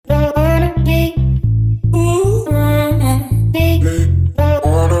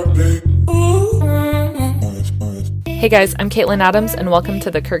Hey guys, I'm Caitlin Adams, and welcome to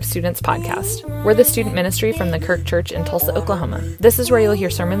the Kirk Students Podcast. We're the student ministry from the Kirk Church in Tulsa, Oklahoma. This is where you'll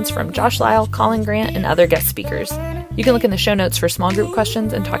hear sermons from Josh Lyle, Colin Grant, and other guest speakers. You can look in the show notes for small group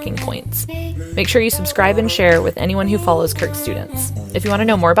questions and talking points. Make sure you subscribe and share with anyone who follows Kirk Students. If you want to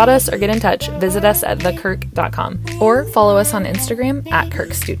know more about us or get in touch, visit us at thekirk.com or follow us on Instagram at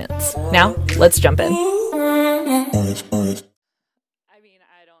Kirk Students. Now, let's jump in. I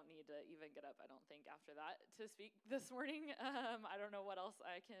don't need to even get up, I don't think, after that to speak this morning. I don't know what else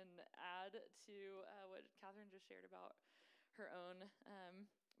I can add to what Catherine just shared about her own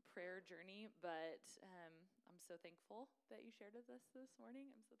prayer journey, but I'm so thankful that you shared with us this morning.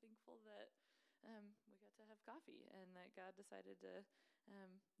 I'm so thankful that we got to have coffee and that God decided to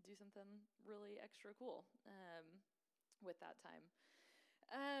do something really extra cool with that time.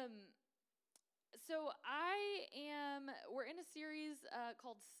 So we're in a series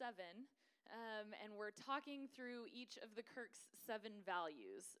called Seven, and we're talking through each of the Kirk's 7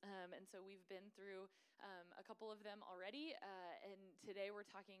 values. And so we've been through a couple of them already, and today we're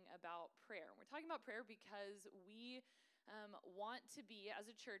talking about prayer. We're talking about prayer because we want to be, as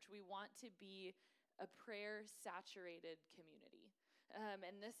a church, we want to be a prayer-saturated community.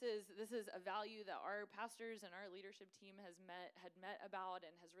 And this is a value that our pastors and our leadership team had met about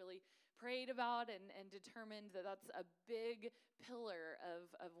and has really prayed about and determined that that's a big pillar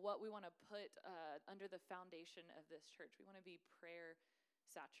of what we want to put under the foundation of this church. We want to be prayer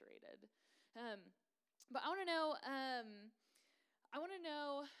saturated. But I want to know,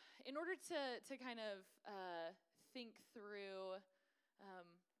 in order to kind of think through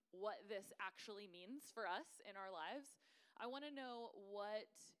what this actually means for us in our lives, I want to know what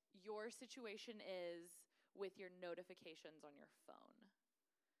your situation is with your notifications on your phone.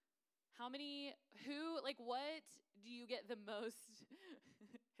 What do you get the most?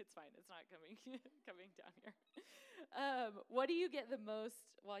 It's fine, it's not coming down here. What do you get the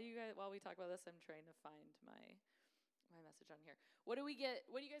most, while we talk about this, I'm trying to find my message on here. What do you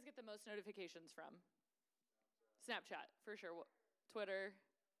guys get the most notifications from? Snapchat, for sure. Twitter,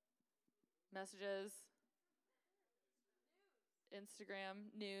 messages, Instagram,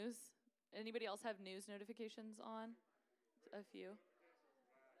 news. Anybody else have news notifications on? A few.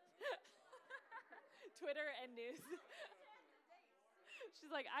 Twitter and news. She's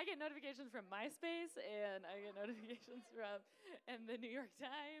like, I get notifications from MySpace, and I get notifications from the New York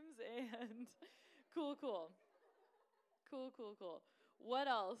Times, and cool. What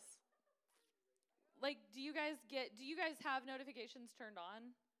else? Do you guys have notifications turned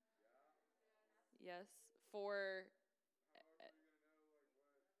on? Yes. For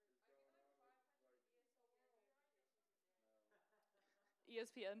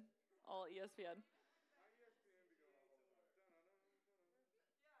ESPN, all ESPN.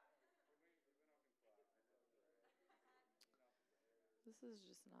 This is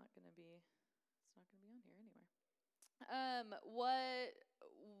just not going to be on here anywhere. What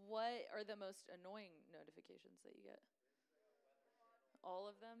are the most annoying notifications that you get? All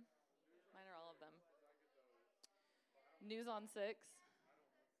of them? Mine are all of them. News on 6.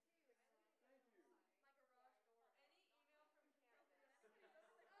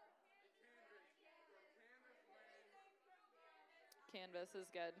 Canvas is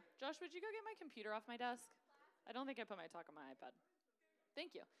good. Josh, would you go get my computer off my desk? I don't think I put my talk on my iPad.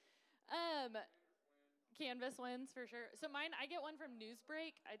 Thank you. Canvas wins for sure. So mine, I get one from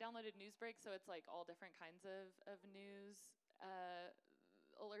Newsbreak. I downloaded Newsbreak, so it's like all different kinds of news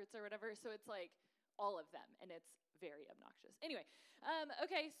alerts or whatever. So it's like all of them, and it's very obnoxious. Anyway,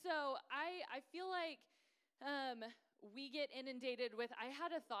 okay, so I feel like we get inundated with, I had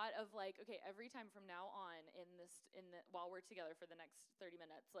a thought of okay, every time from now on while we're together for the next 30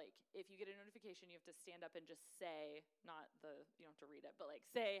 minutes, if you get a notification, you have to stand up and just say, you don't have to read it, but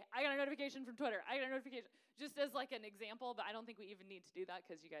say, I got a notification from Twitter, I got a notification, just as an example, but I don't think we even need to do that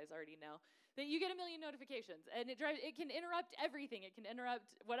because you guys already know that you get a million notifications, and it can interrupt everything. It can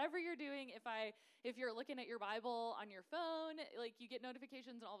interrupt whatever you're doing. If you're looking at your Bible on your phone, you get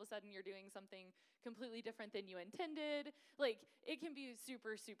notifications, and all of a sudden you're doing something completely different than you intended. It can be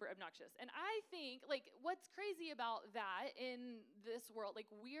super, super obnoxious. And I think, what's crazy about that in this world,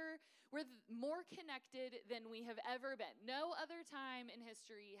 we're more connected than we have ever been. No other time in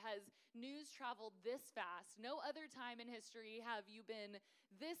history has news traveled this fast. No other time in history have you been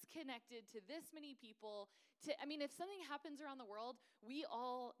this connected to this many people. If something happens around the world, we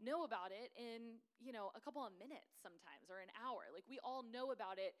all know about it in, a couple of minutes sometimes, or an hour. We all know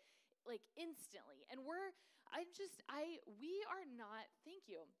about it instantly. And we are just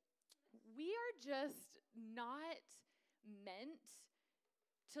not meant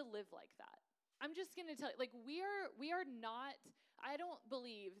to live like that. I'm just going to tell you, like, we are not, I don't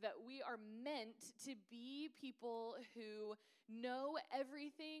believe that we are meant to be people who know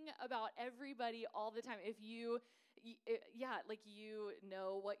everything about everybody all the time. If you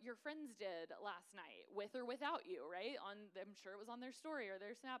know what your friends did last night, with or without you, right? I'm sure it was on their story or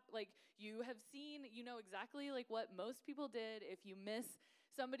their Snap. Like, you have seen, you know exactly like what most people did. If you miss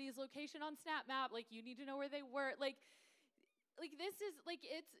somebody's location on Snap Map, like, you need to know where they were. Like this is like,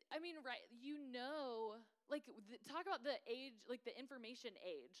 it's, I mean, right, you know, like, talk about the age, like the information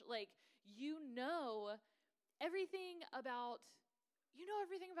age. Like, you know everything about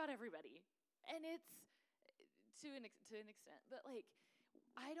everybody. And it's to an extent, but like,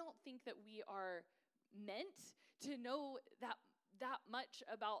 I don't think that we are meant to know that much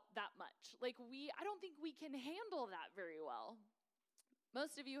about that much. Like, I don't think we can handle that very well.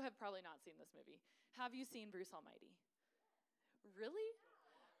 Most of you have probably not seen this movie. Have you seen Bruce Almighty? Really?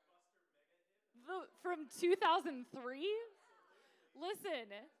 From 2003? Listen,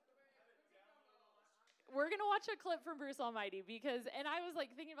 we're going to watch a clip from Bruce Almighty and I was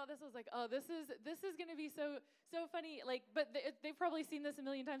like thinking about this. I was like, oh, this is going to be so funny. Like, but they've probably seen this a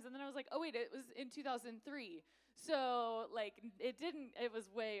million times. And then I was like, oh wait, it was in 2003. So like, it was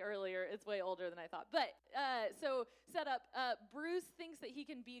way earlier. It's way older than I thought. But so set up, Bruce thinks that he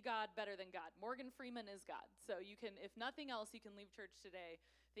can be God better than God. Morgan Freeman is God. So you can, if nothing else, you can leave church today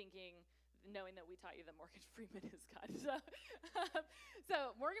knowing that we taught you that Morgan Freeman is God. So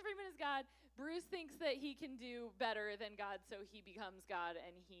Morgan Freeman is God. Bruce thinks that he can do better than God, so he becomes God,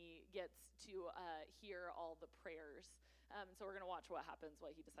 and he gets to hear all the prayers. So we're going to watch what happens,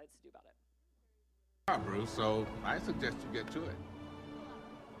 what he decides to do about it. All right, Bruce, so I suggest you get to it.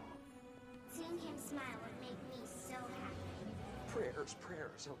 Seeing him smile would make me so happy. Prayers,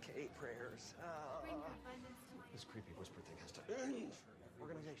 okay, prayers. Bring abundance to my This creepy whisper thing has to end.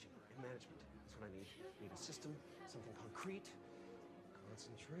 Organization and management. That's what I need. I need a system, something concrete.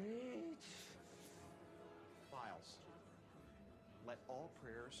 Concentrate. Files. Let all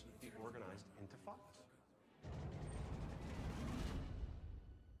prayers be organized into files.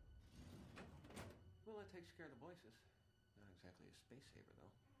 Well, that takes care of the voices. Not exactly a space saver, though.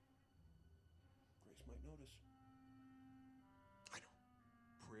 Grace might notice. I know.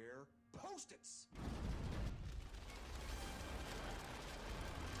 Prayer Post-its.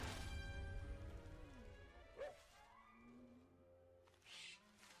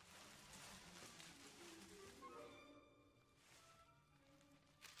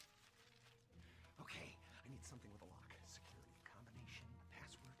 Okay, I need something with a lock. Security, combination,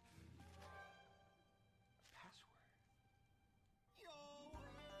 password. Password. Yo!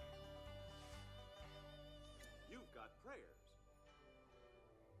 You've got prayers.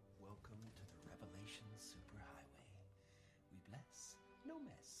 Welcome to the Revelation Superhighway. We bless, no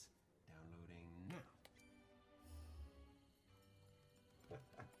mess. Downloading now.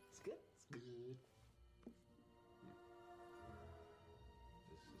 It's good. It's good.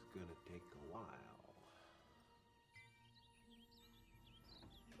 This is gonna take a while.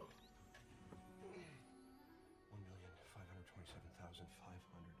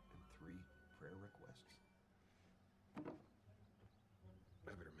 1,527,503 prayer requests.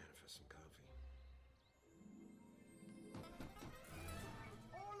 I better manifest some coffee.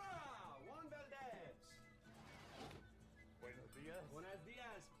 Hola, Juan Valdez. Buenos días. Buenos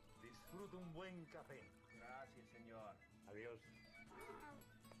días. Disfruta un buen café. Gracias, señor. Adiós.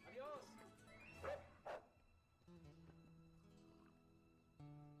 Adiós.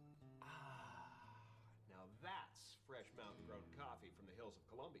 Now that's fresh mountain-grown coffee from the hills of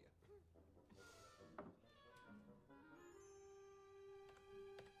Colombia.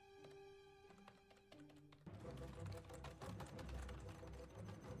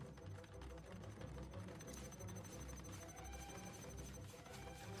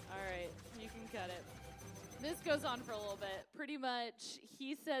 All right, you can cut it. This goes on for a little bit. Pretty much,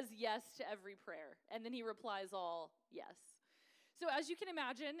 he says yes to every prayer, and then he replies all yes. So as you can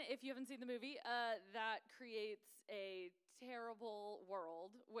imagine, if you haven't seen the movie, that creates a terrible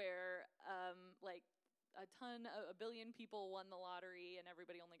world where like a billion people won the lottery and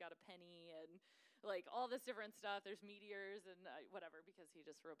everybody only got a penny and like all this different stuff. There's meteors and whatever, because he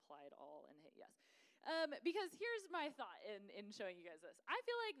just replied all and hit yes. Because here's my thought in showing you guys this. I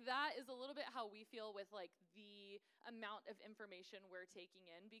feel like that is a little bit how we feel with like the amount of information we're taking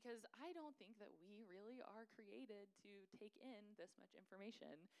in, because I don't think that we really are created to take in this much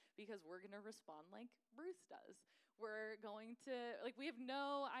information, because we're going to respond like Bruce does. We're going to, like, we have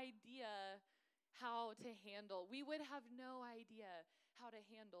no idea how to handle, we would have no idea how to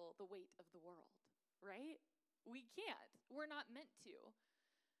handle the weight of the world, right? We can't. We're not meant to.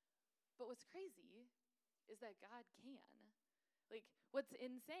 But what's crazy is that God can. Like, what's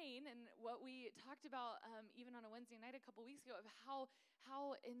insane, and what we talked about even on a Wednesday night a couple weeks ago, of how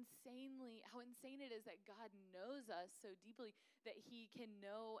insane it is that God knows us so deeply, that he can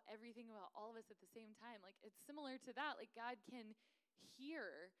know everything about all of us at the same time. Like, it's similar to that. Like, God can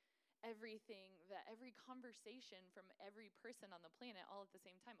hear everything, that every conversation from every person on the planet all at the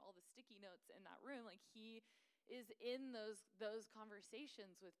same time, all the sticky notes in that room, like, he is in those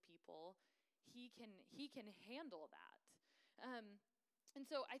conversations with people. He can handle that. And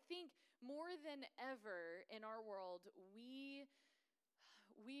so I think more than ever in our world, we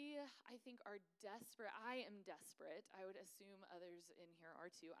I think are desperate. I am desperate. I would assume others in here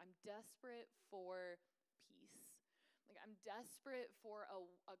are too. I'm desperate for peace. Like, I'm desperate for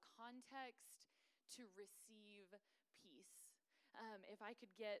a context to receive peace. If I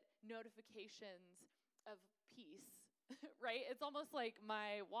could get notifications of peace, right? It's almost like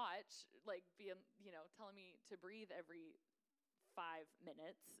my watch, like, being, telling me to breathe every 5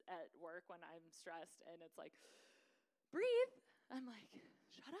 minutes at work when I'm stressed, and it's like, breathe. I'm like,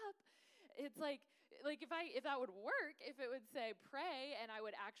 shut up. It's like if that would work, if it would say pray and I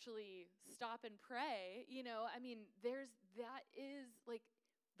would actually stop and pray,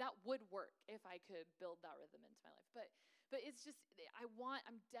 that would work if I could build that rhythm into my life. But it's just,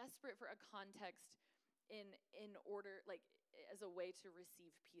 I'm desperate for a context in order, like, as a way to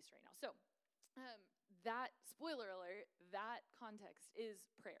receive peace right now. So, that, spoiler alert, that context is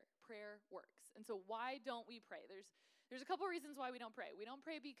prayer. Prayer works. And so why don't we pray? There's a couple reasons why we don't pray. We don't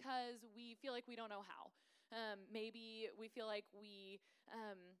pray because we feel like we don't know how. Maybe we feel like we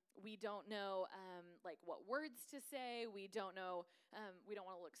don't know like what words to say. We don't know. We don't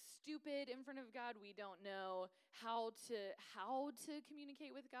want to look stupid in front of God. We don't know how to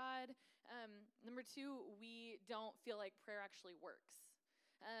communicate with God. Number two, we don't feel like prayer actually works.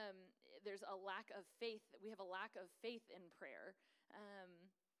 There's a lack of faith. We have a lack of faith in prayer.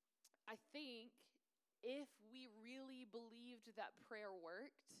 I think if we really believed that prayer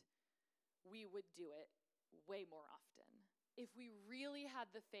worked, we would do it way more often. If we really had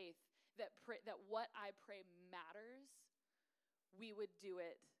the faith that what I pray matters, we would do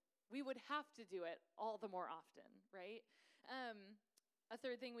it. We would have to do it all the more often, right? A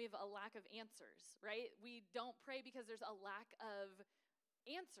third thing, we have a lack of answers, right? We don't pray because there's a lack of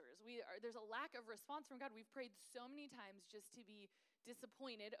answers. There's a lack of response from God. We've prayed so many times just to be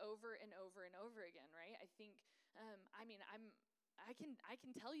disappointed over and over and over again, right? I think, I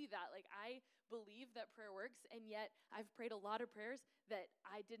can tell you that, like, I believe that prayer works, and yet I've prayed a lot of prayers that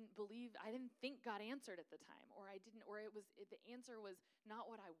I didn't think God answered at the time, or the answer was not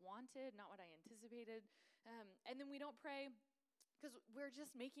what I wanted, not what I anticipated. And then we don't pray because we're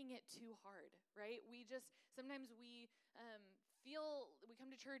just making it too hard, right? Sometimes we come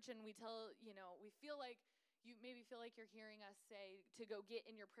to church and we feel like, you maybe feel like you're hearing us say to go get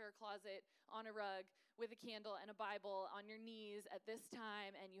in your prayer closet on a rug with a candle and a Bible on your knees at this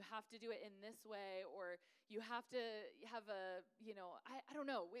time, and you have to do it in this way, or you have to have I don't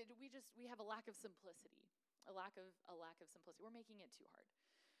know. We have a lack of simplicity, a lack of simplicity. We're making it too hard.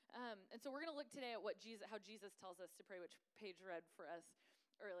 And so we're going to look today at how Jesus tells us to pray, which Paige read for us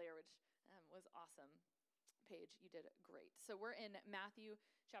earlier, which was awesome. Paige, you did great. So we're in Matthew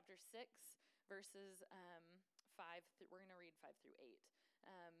chapter 6, verses 5. We're going to read 5 through 8.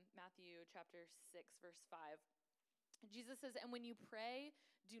 Matthew chapter 6, verse 5. Jesus says, "And when you pray,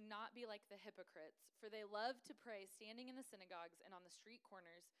 do not be like the hypocrites, for they love to pray standing in the synagogues and on the street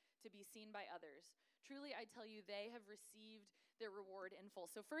corners to be seen by others. Truly, I tell you, they have received their reward in full."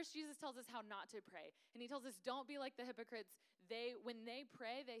 So first, Jesus tells us how not to pray. And he tells us, don't be like the hypocrites. When they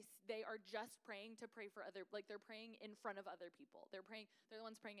pray, they are just praying to pray for other, like, they're praying in front of other people. They're the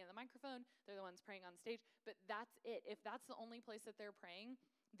ones praying in the microphone. They're the ones praying on stage. But that's it. If that's the only place that they're praying,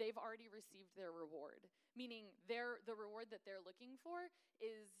 they've already received their reward. Meaning the reward that they're looking for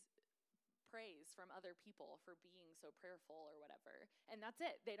is praise from other people for being so prayerful or whatever. And that's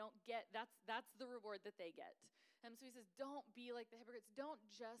it. They don't get, that's the reward that they get. So he says, don't be like the hypocrites. Don't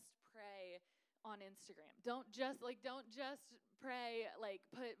just pray on Instagram. Don't just pray, like,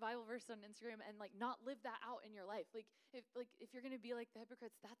 put Bible verse on Instagram and, like, not live that out in your life. If you're going to be like the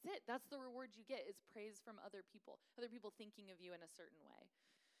hypocrites, that's it. That's the reward you get, is praise from other people thinking of you in a certain way.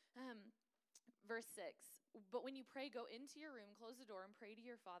 Verse 6, "But when you pray, go into your room, close the door, and pray to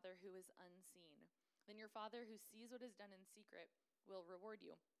your Father who is unseen. Then your Father who sees what is done in secret will reward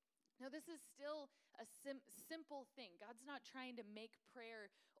you." Now, this is still a simple thing. God's not trying to make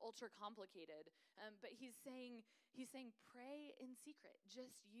prayer ultra complicated, but he's saying pray in secret,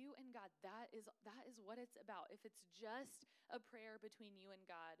 just you and God. That is what it's about. If it's just a prayer between you and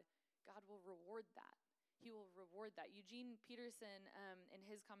God, God will reward that. He will reward that. Eugene Peterson, in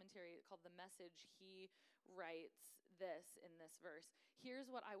his commentary called The Message, he writes this in this verse. Here's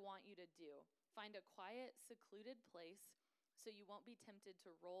what I want you to do. Find a quiet, secluded place so you won't be tempted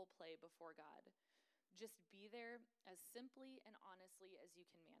to role play before God. Just be there as simply and honestly as you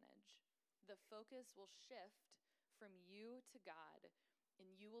can manage. The focus will shift from you to God,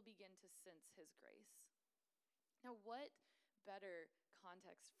 and you will begin to sense his grace. Now, what better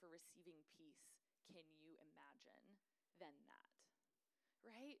context for receiving peace can you imagine than that,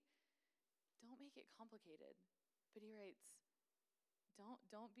 right? Don't make it complicated. But he writes,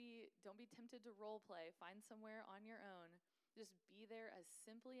 don't be tempted to role play. Find somewhere on your own. Just be there as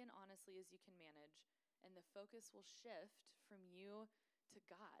simply and honestly as you can manage, and the focus will shift from you to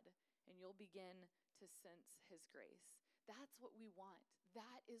God, and you'll begin to sense his grace. That's what we want.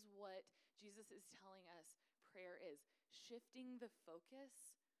 That is what Jesus is telling us prayer is, shifting the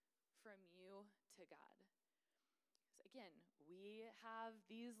focus from you to God. So again, we have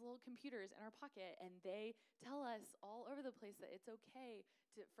these little computers in our pocket, and they tell us all over the place that it's okay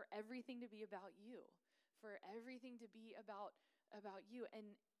for everything to be about you, for everything to be about you.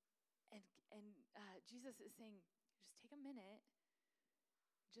 And Jesus is saying, just take a minute,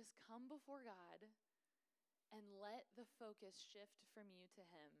 just come before God, and let the focus shift from you to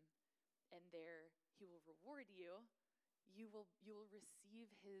him, and there he will reward you. You will receive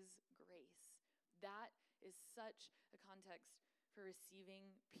his grace. That is such a context for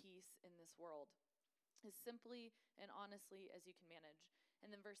receiving peace in this world, as simply and honestly as you can manage.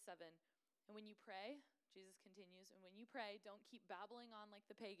 And then verse 7, and when you pray, Jesus continues, and when you pray, don't keep babbling on like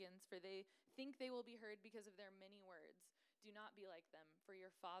the pagans, for they think they will be heard because of their many words. Do not be like them, for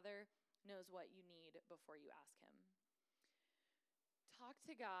your Father knows what you need before you ask him. Talk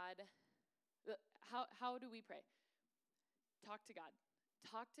to God. How do we pray? Talk to God.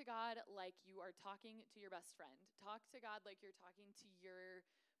 Talk to God like you are talking to your best friend. Talk to God like you're talking to your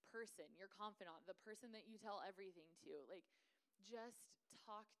person, your confidant, the person that you tell everything to. Like, just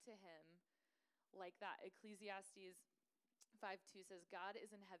talk to him like that. Ecclesiastes 5:2 says, God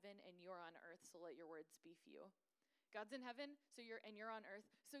is in heaven and you're on earth, so let your words be few. God's in heaven, and you're on earth,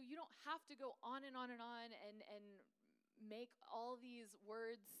 so you don't have to go on and on and on and make all these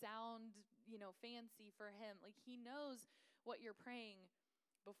words sound, fancy for him. Like, he knows what you're praying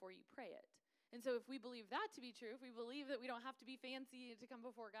before you pray it. And so if we believe that to be true, if we believe that we don't have to be fancy to come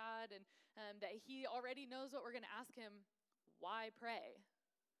before God, and that he already knows what we're going to ask him, why pray?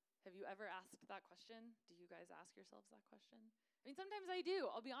 Have you ever asked that question? Do you guys ask yourselves that question? I mean, sometimes I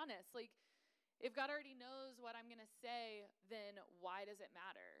do, I'll be honest. Like, if God already knows what I'm going to say, then why does it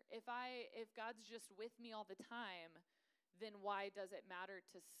matter? If God's just with me all the time, then why does it matter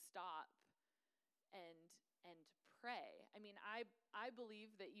to stop and pray? I mean, I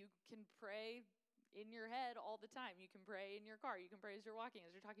believe that you can pray in your head all the time. You can pray in your car. You can pray as you're walking,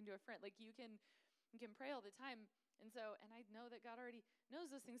 as you're talking to a friend. Like, you can pray all the time. And I know that God already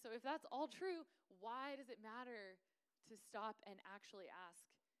knows those things. So if that's all true, why does it matter to stop and actually ask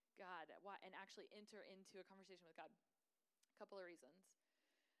God, and actually enter into a conversation with God? A couple of reasons.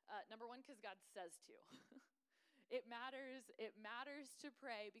 Number one, because God says to. It matters to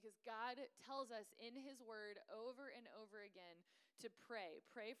pray because God tells us in his word over and over again to pray.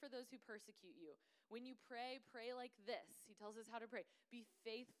 Pray for those who persecute you. When you pray, pray like this. He tells us how to pray. Be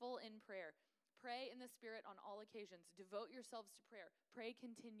faithful in prayer. Pray in the Spirit on all occasions. Devote yourselves to prayer. Pray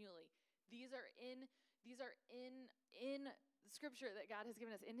continually. These are in Scripture that God has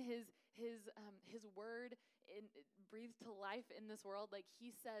given us, in his word, breathed to life in this world. Like,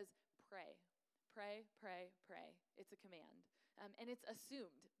 he says, pray. Pray, pray, pray. It's a command. And it's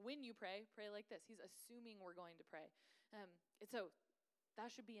assumed. When you pray, pray like this. He's assuming we're going to pray. And so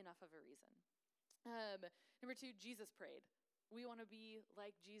that should be enough of a reason. Number two, Jesus prayed. We want to be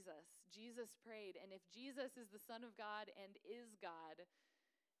like Jesus. Jesus prayed. And if Jesus is the Son of God and is God,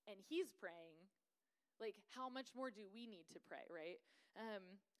 and he's praying, like, how much more do we need to pray, right?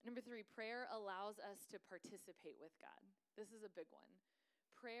 Number three, prayer allows us to participate with God. This is a big one.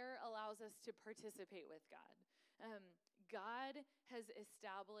 Prayer allows us to participate with God. God has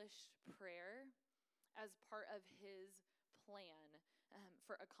established prayer as part of his plan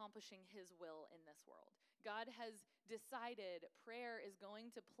for accomplishing his will in this world. God has decided prayer is going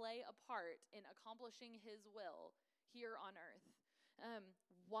to play a part in accomplishing his will here on earth.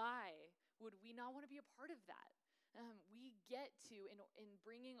 Why would we not want to be a part of that? We get to, in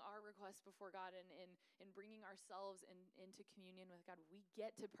bringing our requests before God and in bringing ourselves into communion with God, we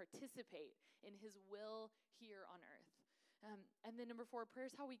get to participate in his will here on earth. And then number four, prayer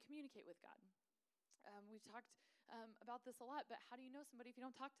is how we communicate with God. We've talked about this a lot, but how do you know somebody if you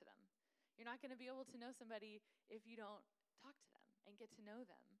don't talk to them? You're not going to be able to know somebody if you don't talk to them and get to know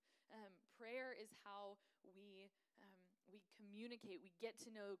them. Prayer is how we communicate. We get to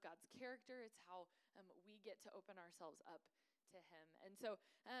know God's character. It's how we get to open ourselves up to Him. And so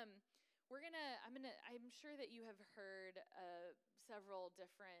I'm sure that you have heard several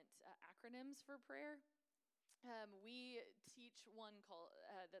different acronyms for prayer. We teach one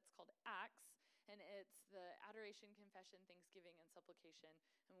that's called ACTS, and it's the Adoration, Confession, Thanksgiving, and Supplication.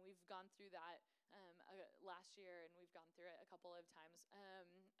 And we've gone through that last year, and we've gone through it a couple of times.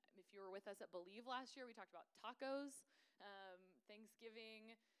 If you were with us at Believe last year, we talked about tacos,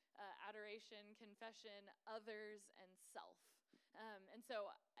 Thanksgiving, adoration, confession, others, and self. And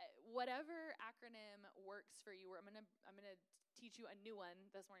so whatever acronym works for you, I'm gonna teach you a new one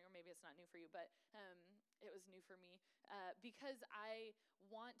this morning, or maybe it's not new for you, but it was new for me because I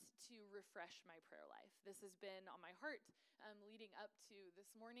want to refresh my prayer life. This has been on my heart leading up to this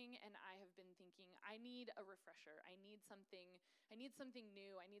morning, and I have been thinking, I need a refresher. I need something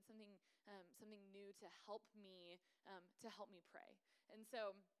new. I need something new to help me pray. And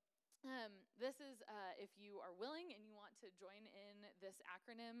so this is, if you are willing and you want to join in this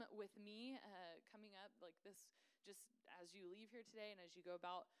acronym with me coming up, like this, just as you leave here today and as you go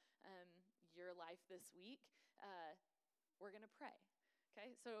about your life this week, we're going to pray.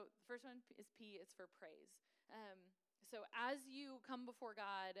 Okay, so the first one is P, it's for praise. So as you come before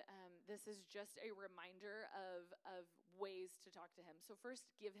God, this is just a reminder of ways to talk to Him. So first,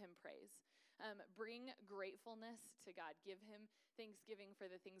 give Him praise. Bring gratefulness to God. Give Him thanksgiving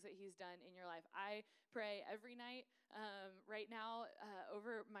for the things that He's done in your life. I pray every night right now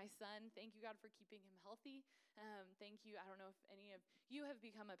over my son. Thank you, God, for keeping him healthy. Thank you. I don't know if any of you have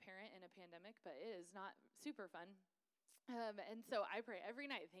become a parent in a pandemic, but it is not super fun. And so I pray every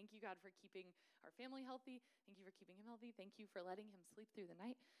night, thank you, God, for keeping our family healthy. Thank you for keeping him healthy. Thank you for letting him sleep through the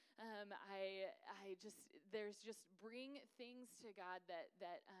night. There's just bring things to God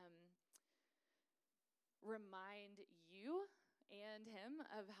that remind you and Him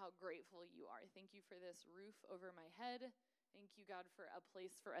of how grateful you are. Thank you for this roof over my head. Thank you, God, for a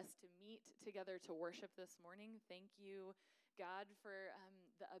place for us to meet together to worship this morning. Thank you, God, for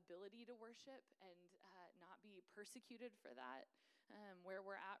the ability to worship and not be persecuted for that, where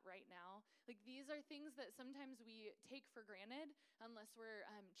we're at right now. Like, these are things that sometimes we take for granted unless we're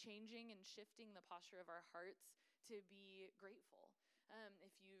changing and shifting the posture of our hearts to be grateful.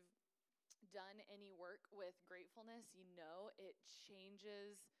 If you've done any work with gratefulness, you know it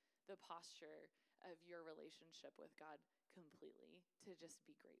changes the posture of your relationship with God completely to just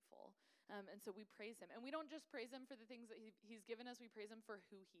be grateful. And so we praise Him. And we don't just praise Him for the things that He's given us, we praise Him for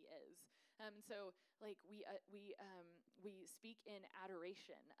who He is. So like we speak in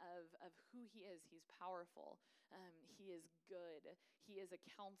adoration of who He is. He's powerful. He is good. He is a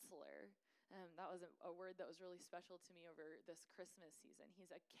counselor. That was a word that was really special to me over this Christmas season.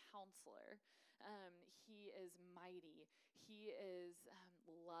 He's a counselor. He is mighty. He is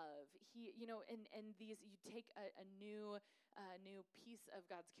love. And these, you take a new piece of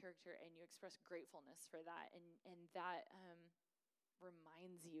God's character and you express gratefulness for that, and that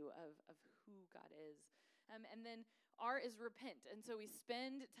reminds you of who God is. And then R is repent. And so we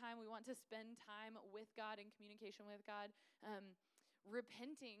want to spend time with God, in communication with God,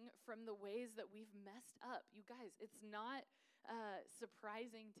 repenting from the ways that we've messed up. You guys, it's not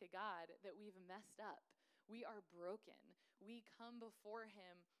surprising to God that we've messed up. We are broken. We come before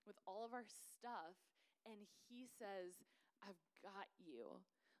Him with all of our stuff, and He says, I've got you.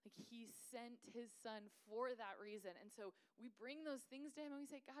 Like, He sent His Son for that reason. And so we bring those things to Him and we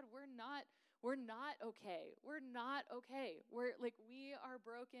say, God, we're not okay. We're not okay. We are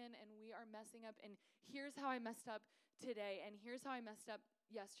broken and we are messing up, and here's how I messed up today, and here's how I messed up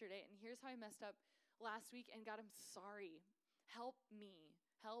yesterday, and here's how I messed up last week, and God, I'm sorry. Help me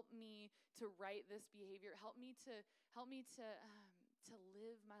to right this behavior. Help me to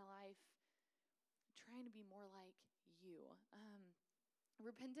live my life trying to be more like you.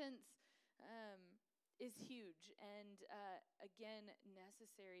 Repentance is huge, and again,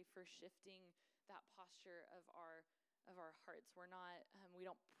 necessary for shifting that posture of our hearts. We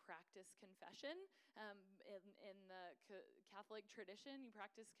don't practice confession. In the Catholic tradition, you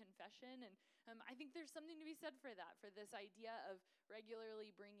practice confession, and I think there's something to be said for that, for this idea of regularly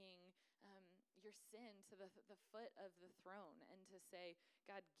bringing your sin to the foot of the throne, and to say,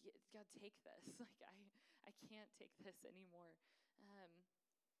 God, take this. Like, I can't take this anymore.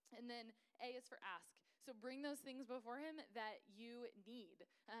 And then A is for ask. So bring those things before him that you need,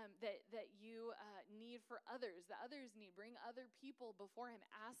 that you need for others, that others need. Bring other people before him.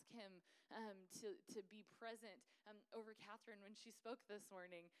 Ask him to be present. Over Catherine when she spoke this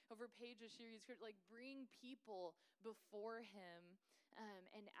morning, over Paige as she reads scripture, like bring people before him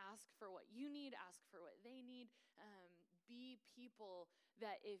and ask for what you need, ask for what they need. Be people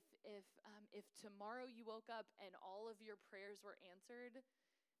that if tomorrow you woke up and all of your prayers were answered,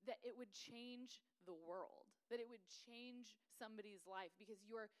 that it would change the world, that it would change somebody's life because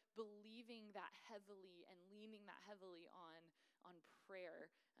you are believing that heavily and leaning that heavily on prayer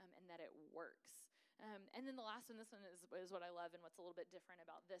and that it works. And then the last one, this one is what I love and what's a little bit different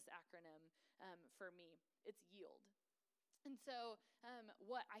about this acronym for me. It's yield. And so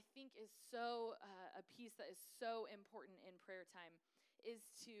what I think is so a piece that is so important in prayer time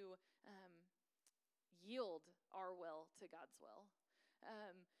is to yield our will to God's will.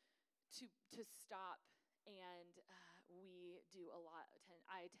 To stop and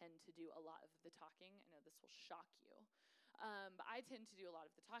I tend to do a lot of the talking. I know this will shock you, but I tend to do a lot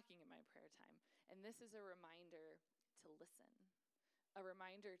of the talking in my prayer time. And this is a reminder to listen, a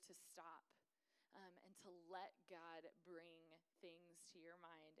reminder to stop, and to let God bring things to your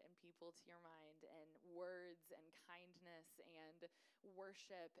mind and people to your mind and words and kindness and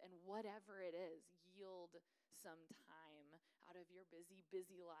worship and whatever it is. Yield some time out of your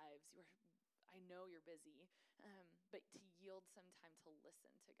busy lives. I know you're busy, but to yield some time to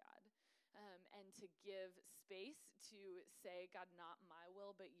listen to God and to give space to say, God, not my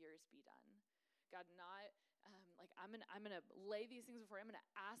will, but yours be done. God, not I'm gonna lay these things before you. I'm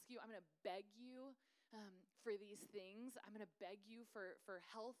gonna ask you. I'm gonna beg you for these things. I'm gonna beg you for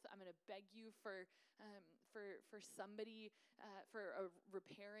health. I'm gonna beg you for somebody for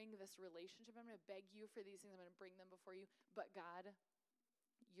repairing this relationship. I'm gonna beg you for these things. I'm gonna bring them before you. But God,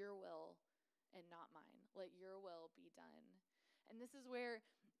 your will and not mine. Let your will be done. And this is where,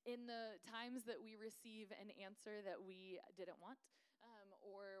 in the times that we receive an answer that we didn't want,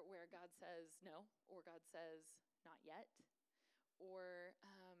 or where God says no, or God says not yet, or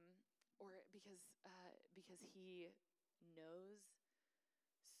because he knows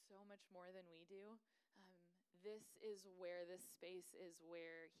so much more than we do, this space is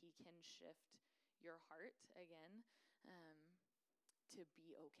where he can shift your heart again to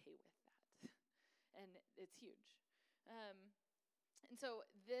be okay with that. And it's huge. And so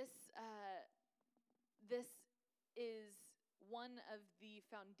this is one of the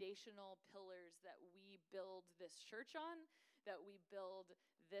foundational pillars that we build this church on, that we build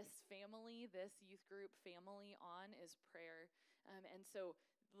this family, this youth group family on, is prayer. And so,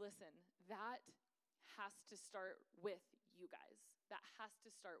 listen, that has to start with you guys. That has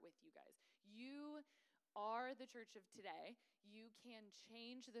to start with you guys. You are the church of today. You can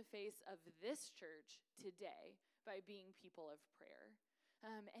change the face of this church today by being people of prayer.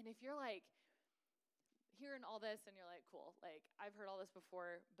 And if you're like, hearing all this and you're like, cool, like I've heard all this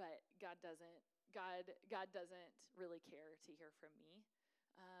before, but God doesn't really care to hear from me.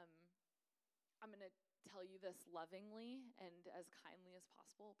 I'm going to tell you this lovingly and as kindly as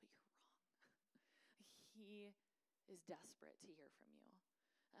possible, but you're wrong. He is desperate to hear from you.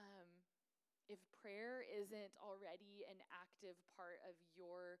 If prayer isn't already an active part of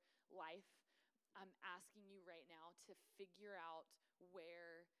your life, I'm asking you right now to figure out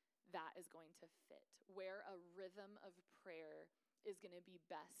where that is going to fit, where a rhythm of prayer is going to be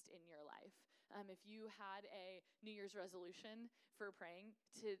best in your life. If you had a New Year's resolution for praying,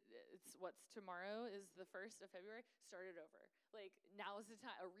 what's tomorrow is the 1st of February, start it over. Like, now is the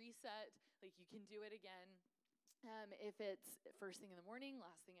time, a reset, like you can do it again. If it's first thing in the morning,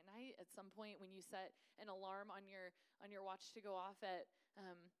 last thing at night, at some point when you set an alarm on your watch to go off at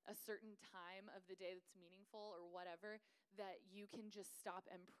a certain time of the day that's meaningful or whatever, that you can just stop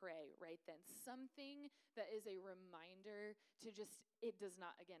and pray right then. Something that is a reminder to it doesn't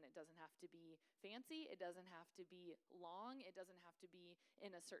have to be fancy. It doesn't have to be long. It doesn't have to be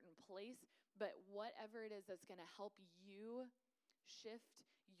in a certain place. But whatever it is that's going to help you shift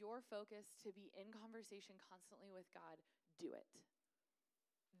your focus to be in conversation constantly with God, do it.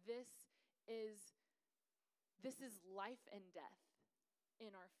 This is life and death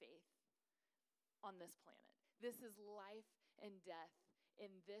in our faith on this planet. This is life and death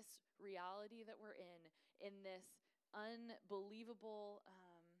in this reality that we're in this unbelievable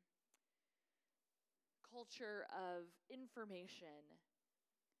culture of information.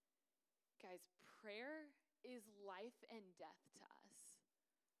 Guys, prayer is life and death to us.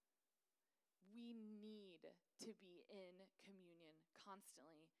 We need to be in communion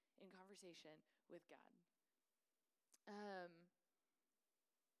constantly, in conversation with God.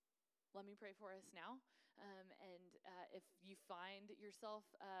 let me pray for us now. And if you find yourself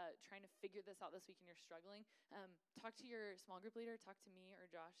trying to figure this out this week and you're struggling, talk to your small group leader, talk to me or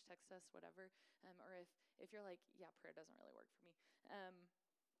Josh, text us, whatever. Or if you're like, yeah, prayer doesn't really work for me,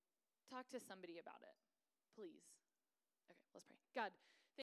 talk to somebody about it, please. Okay, let's pray. God,